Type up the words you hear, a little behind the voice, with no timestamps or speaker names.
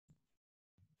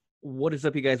What is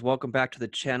up, you guys? Welcome back to the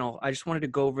channel. I just wanted to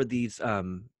go over these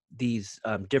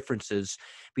differences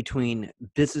between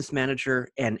Business Manager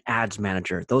and Ads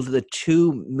Manager. Those are the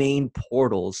two main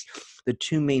portals, the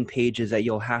two main pages that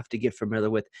you'll have to get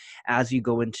familiar with as you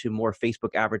go into more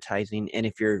Facebook advertising. And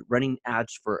if you're running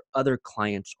ads for other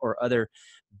clients or other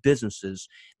businesses,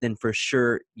 then for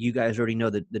sure you guys already know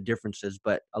the differences.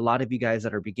 But a lot of you guys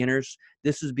that are beginners,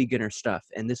 this is beginner stuff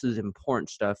and this is important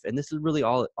stuff, and this is really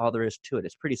all there is to it.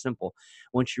 It's pretty simple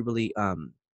once you really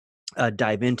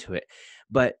dive into it.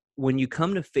 But when you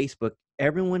come to Facebook,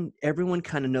 everyone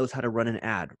kind of knows how to run an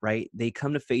ad, right? They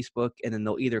come to Facebook and then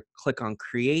they'll either click on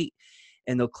create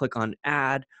and they'll click on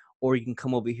ad, or you can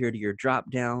come over here to your drop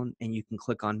down and you can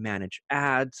click on manage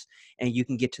ads and you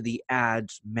can get to the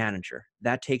ads manager.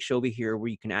 That takes you over here where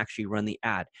you can actually run the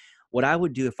ad. What I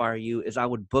would do if I were you is I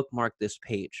would bookmark this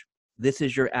page. This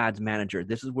is your ads manager.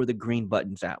 This is where the green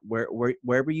button's at.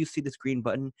 Wherever you see this green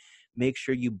button, make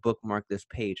sure you bookmark this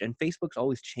page. And Facebook's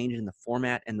always changing the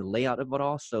format and the layout of it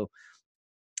all. So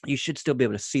you should still be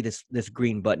able to see this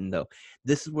green button though.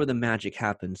 This is where the magic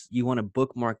happens. You want to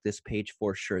bookmark this page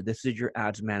for sure. This is your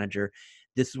ads manager.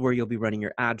 This is where you'll be running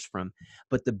your ads from.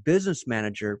 But the business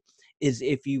manager is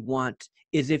if you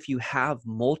have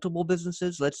multiple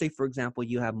businesses. Let's say, for example,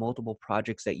 you have multiple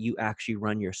projects that you actually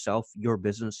run yourself, your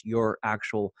business, your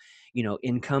actual,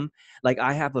 income. Like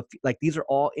I have like these are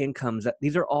all incomes,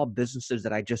 these are all businesses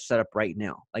that I just set up right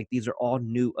now. Like these are all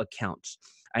new accounts.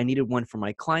 I needed one for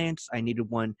my clients. I needed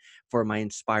one for my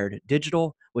Inspired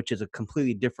Digital, which is a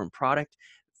completely different product.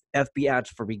 FB Ads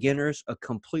for Beginners, a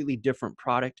completely different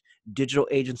product. Digital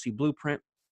Agency Blueprint,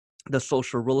 the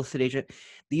Social Real Estate Agent.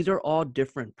 These are all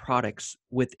different products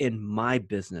within my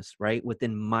business, right?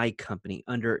 Within my company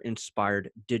under Inspired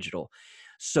Digital.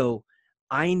 So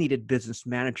I needed Business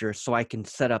Manager so I can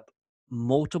set up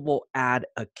multiple ad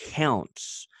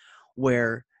accounts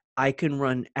where I can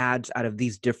run ads out of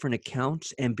these different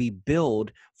accounts and be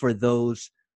billed for those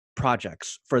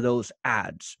projects, for those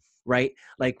ads, right?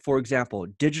 Like for example,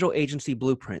 Digital Agency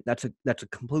Blueprint, that's a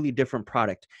completely different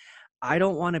product. I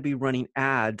don't want to be running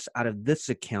ads out of this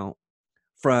account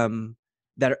from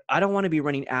I don't want to be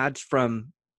running ads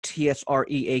from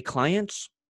TSREA clients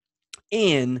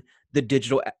in the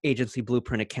Digital Agency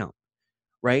Blueprint account,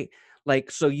 right?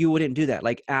 Like, so you wouldn't do that.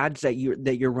 Like ads that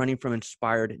you're running from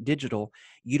Inspired Digital,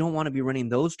 you don't want to be running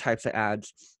those types of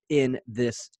ads in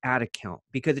this ad account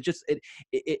because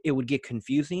it would get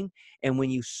confusing. And when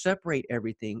you separate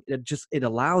everything, it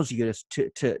allows you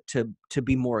to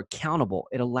be more accountable.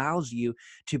 It allows you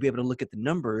to be able to look at the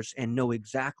numbers and know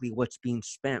exactly what's being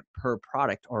spent per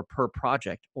product or per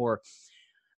project or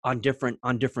different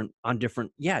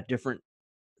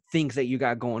things that you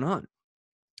got going on.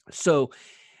 So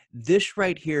this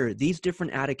right here, these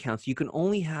different ad accounts, you can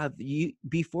only have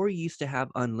before you used to have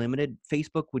unlimited.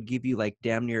 Facebook would give you like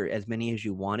damn near as many as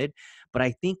you wanted, but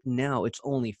I think now it's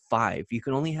only 5. You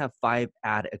can only have 5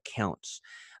 ad accounts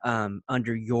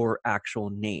under your actual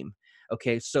name.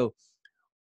 Okay, so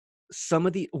some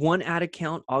of the one ad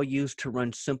account I'll use to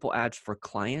run simple ads for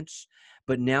clients.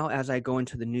 But now as I go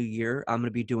into the new year, I'm going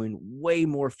to be doing way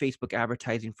more Facebook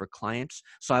advertising for clients.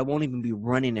 So I won't even be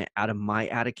running it out of my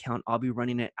ad account. I'll be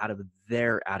running it out of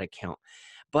their ad account.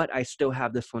 But I still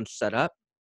have this one set up.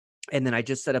 And then I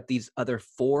just set up these other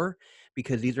 4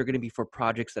 because these are going to be for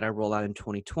projects that I roll out in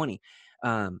 2020.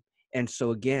 And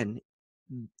so again,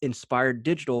 Inspired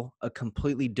Digital, a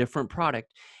completely different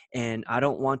product. And I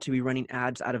don't want to be running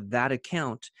ads out of that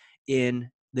account in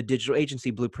the Digital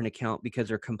Agency Blueprint account because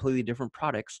they're completely different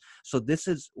products. So this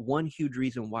is one huge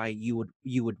reason why you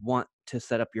would want to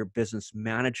set up your business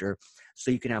manager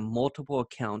so you can have multiple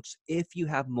accounts if you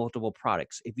have multiple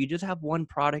products. If you just have one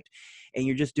product and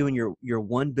you're just doing your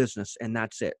one business and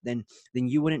that's it, then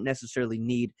you wouldn't necessarily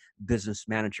need business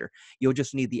manager. You'll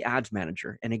just need the ads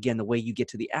manager. And again, the way you get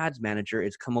to the ads manager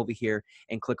is come over here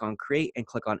and click on create and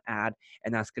click on ad,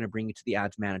 and that's going to bring you to the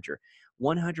ads manager.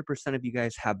 100% of you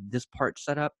guys have this part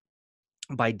set up.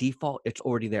 By default, it's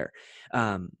already there.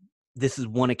 This is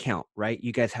one account, right?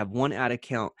 You guys have one ad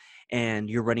account and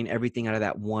you're running everything out of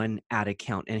that one ad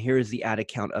account. And here is the ad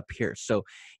account up here. So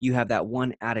you have that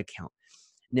one ad account.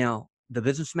 Now, the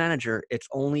business manager, it's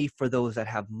only for those that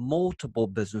have multiple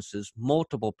businesses,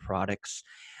 multiple products,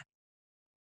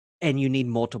 and you need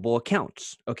multiple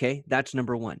accounts. Okay, that's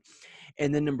number 1.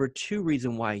 And then number 2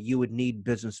 reason why you would need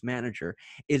business manager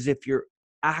is if you're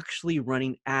actually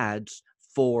running ads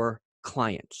for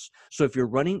clients. So if you're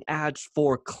running ads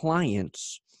for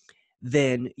clients,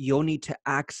 then you'll need to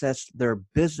access their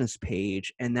business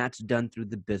page, and that's done through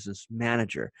the business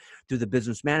manager. Through the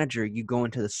business manager, you go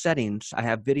into the settings. I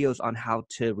have videos on how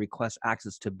to request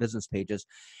access to business pages.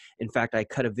 In fact, I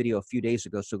cut a video a few days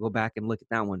ago, so go back and look at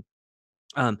that one.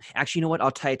 Actually, you know what?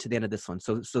 I'll tie it to the end of this one.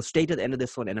 So stay to the end of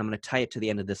this one, and I'm going to tie it to the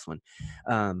end of this one.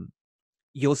 Um,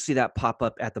 you'll see that pop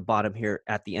up at the bottom here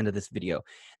at the end of this video.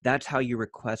 That's how you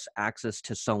request access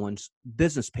to someone's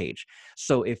business page.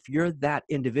 So if you're that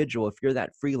individual, if you're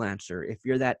that freelancer, if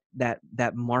you're that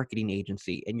marketing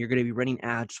agency, and you're going to be running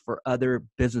ads for other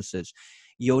businesses,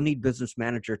 you'll need Business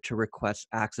Manager to request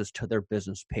access to their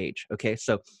business page. Okay,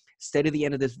 so stay to the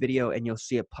end of this video and you'll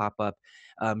see it pop up.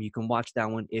 You can watch that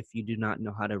one if you do not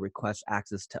know how to request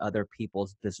access to other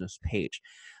people's business page.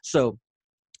 So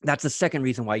that's the second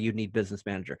reason why you'd need Business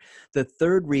Manager. The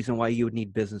third reason why you would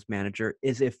need Business Manager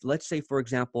is if, let's say, for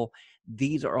example,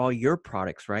 these are all your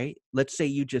products, right? Let's say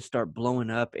you just start blowing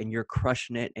up and you're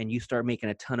crushing it and you start making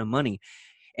a ton of money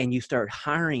and you start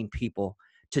hiring people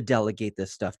to delegate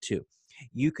this stuff to.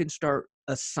 You can start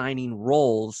assigning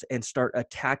roles and start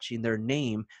attaching their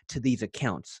name to these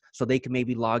accounts. So they can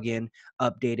maybe log in,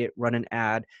 update it, run an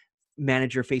ad,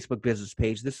 manage your Facebook business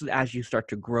page. This is as you start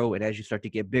to grow and as you start to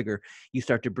get bigger, you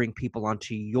start to bring people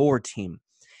onto your team.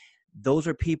 Those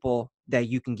are people that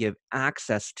you can give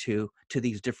access to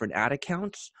these different ad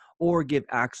accounts, or give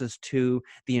access to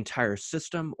the entire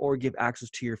system, or give access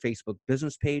to your Facebook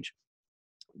business page.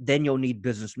 Then you'll need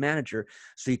Business Manager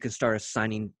so you can start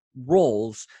assigning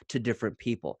roles to different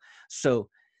people. So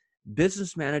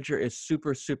Business Manager is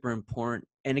super, super important.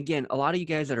 And again, a lot of you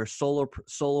guys that are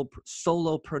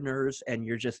solopreneurs and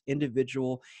you're just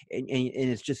individual and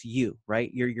it's just you,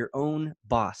 right? You're your own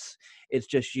boss. It's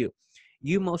just you.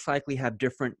 You most likely have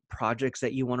different projects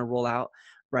that you want to roll out,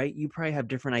 right? You probably have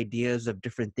different ideas of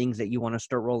different things that you want to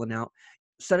start rolling out.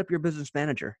 Set up your business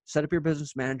manager. Set up your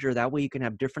business manager. That way you can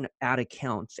have different ad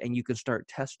accounts and you can start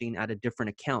testing out of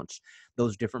different accounts,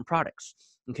 those different products.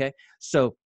 Okay.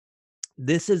 So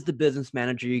this is the business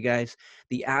manager, you guys.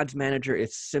 The ads manager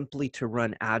is simply to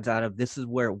run ads out of. This is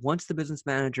where once the business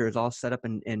manager is all set up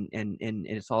and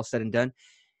it's all said and done,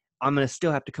 I'm going to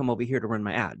still have to come over here to run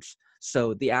my ads.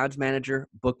 So the ads manager,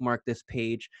 bookmark this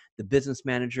page. The business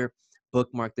manager,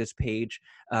 bookmark this page.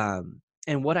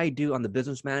 And what I do on the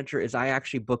business manager is I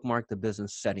actually bookmark the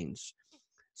business settings.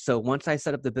 So once I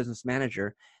set up the business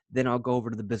manager, then I'll go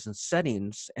over to the business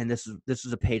settings, and this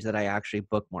is a page that I actually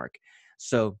bookmark.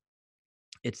 So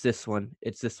it's this one.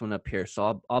 It's this one up here.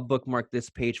 So I'll bookmark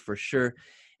this page for sure,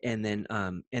 and then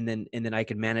I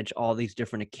can manage all these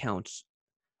different accounts,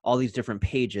 all these different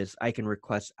pages. I can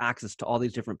request access to all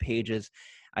these different pages.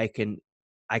 I can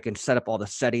set up all the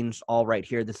settings all right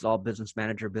here. This is all Business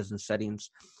Manager, business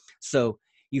settings. So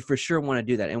you for sure want to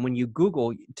do that. And when you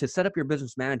Google to set up your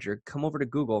Business Manager, come over to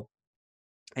Google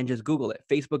and just Google it,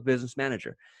 Facebook Business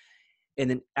Manager. And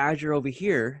then as you're over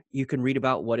here, you can read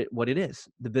about what it is,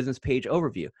 the business page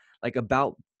overview, like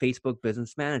about Facebook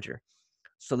Business Manager.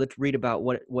 So let's read about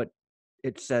what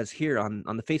it says here on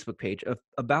the Facebook page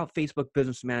about Facebook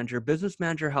Business Manager. Business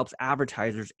Manager helps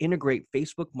advertisers integrate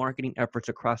Facebook marketing efforts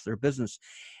across their business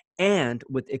and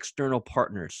with external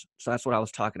partners. So that's what I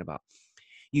was talking about.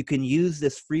 You can use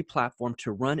this free platform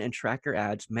to run and track your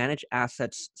ads, manage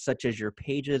assets such as your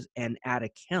pages and ad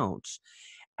accounts,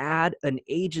 add an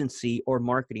agency or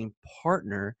marketing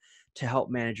partner to help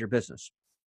manage your business.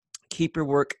 Keep your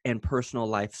work and personal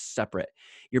life separate.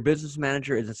 Your business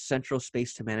manager is a central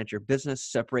space to manage your business,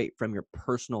 separate from your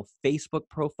personal Facebook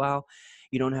profile.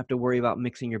 You don't have to worry about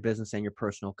mixing your business and your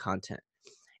personal content.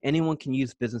 Anyone can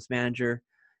use Business Manager.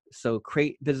 So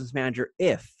create Business Manager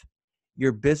if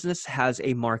your business has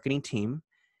a marketing team,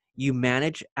 you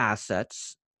manage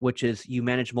assets, which is you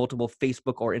manage multiple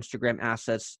Facebook or Instagram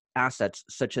assets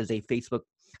such as Facebook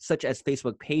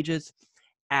pages,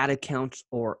 ad accounts,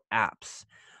 or apps.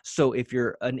 So if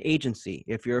you're an agency,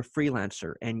 if you're a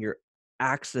freelancer and you're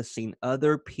accessing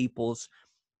other people's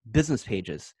business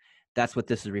pages, that's what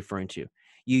this is referring to.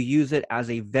 You use it as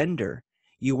a vendor.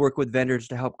 You work with vendors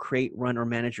to help create, run, or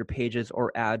manage your pages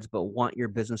or ads, but want your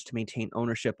business to maintain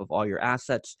ownership of all your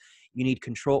assets. You need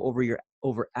control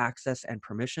over access and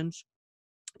permissions.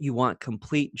 You want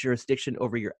complete jurisdiction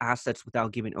over your assets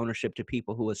without giving ownership to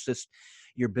people who assist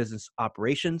your business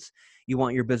operations. You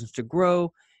want your business to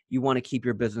grow. You want to keep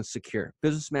your business secure.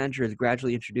 Business Manager is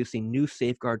gradually introducing new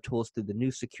safeguard tools through the new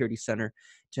Security Center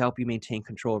to help you maintain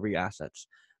control over your assets.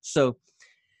 So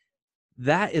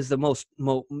that is the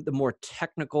more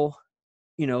technical,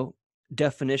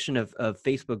 definition of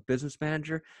Facebook Business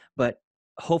Manager, but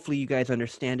hopefully you guys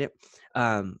understand it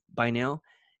by now.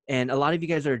 And a lot of you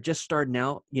guys that are just starting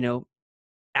out,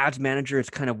 Ads manager is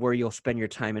kind of where you'll spend your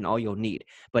time and all you'll need.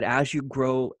 But as you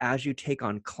grow, as you take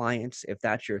on clients, if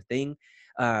that's your thing,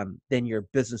 then your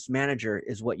business manager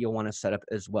is what you'll want to set up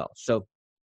as well. So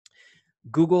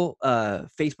Google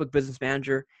Facebook Business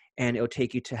Manager, and it'll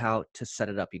take you to how to set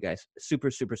it up, you guys.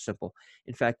 Super, super simple.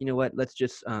 In fact, you know what? Let's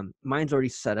just, mine's already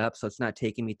set up, so it's not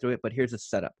taking me through it, but here's a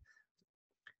setup.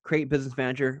 Create Business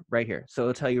Manager right here. So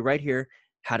it'll tell you right here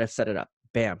how to set it up.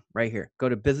 Bam, right here. Go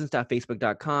to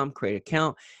business.facebook.com, create an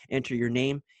account, enter your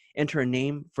name, enter a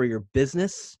name for your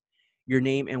business, your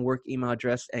name and work email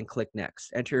address, and click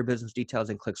next. Enter your business details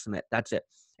and click submit. That's it.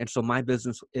 And so my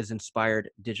business is Inspired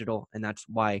Digital, and that's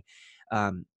why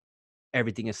um,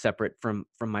 everything is separate from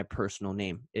my personal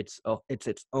name. It's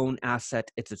its own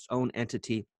asset. It's its own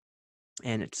entity,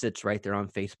 and it sits right there on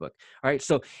Facebook. All right.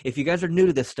 So if you guys are new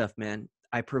to this stuff, man,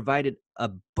 I provided a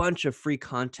bunch of free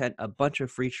content, a bunch of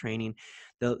free training.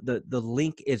 The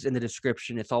link is in the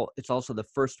description. It's also the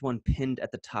first one pinned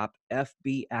at the top,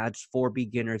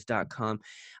 fbads4beginners.com.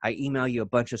 I email you a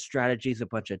bunch of strategies, a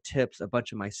bunch of tips, a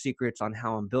bunch of my secrets on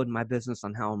how I'm building my business,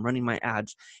 on how I'm running my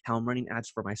ads, how I'm running ads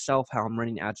for myself, how I'm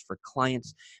running ads for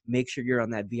clients. Make sure you're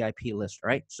on that VIP list. All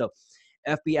right. So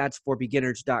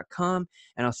fbads4beginners.com,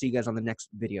 and I'll see you guys on the next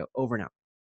video. Over and out.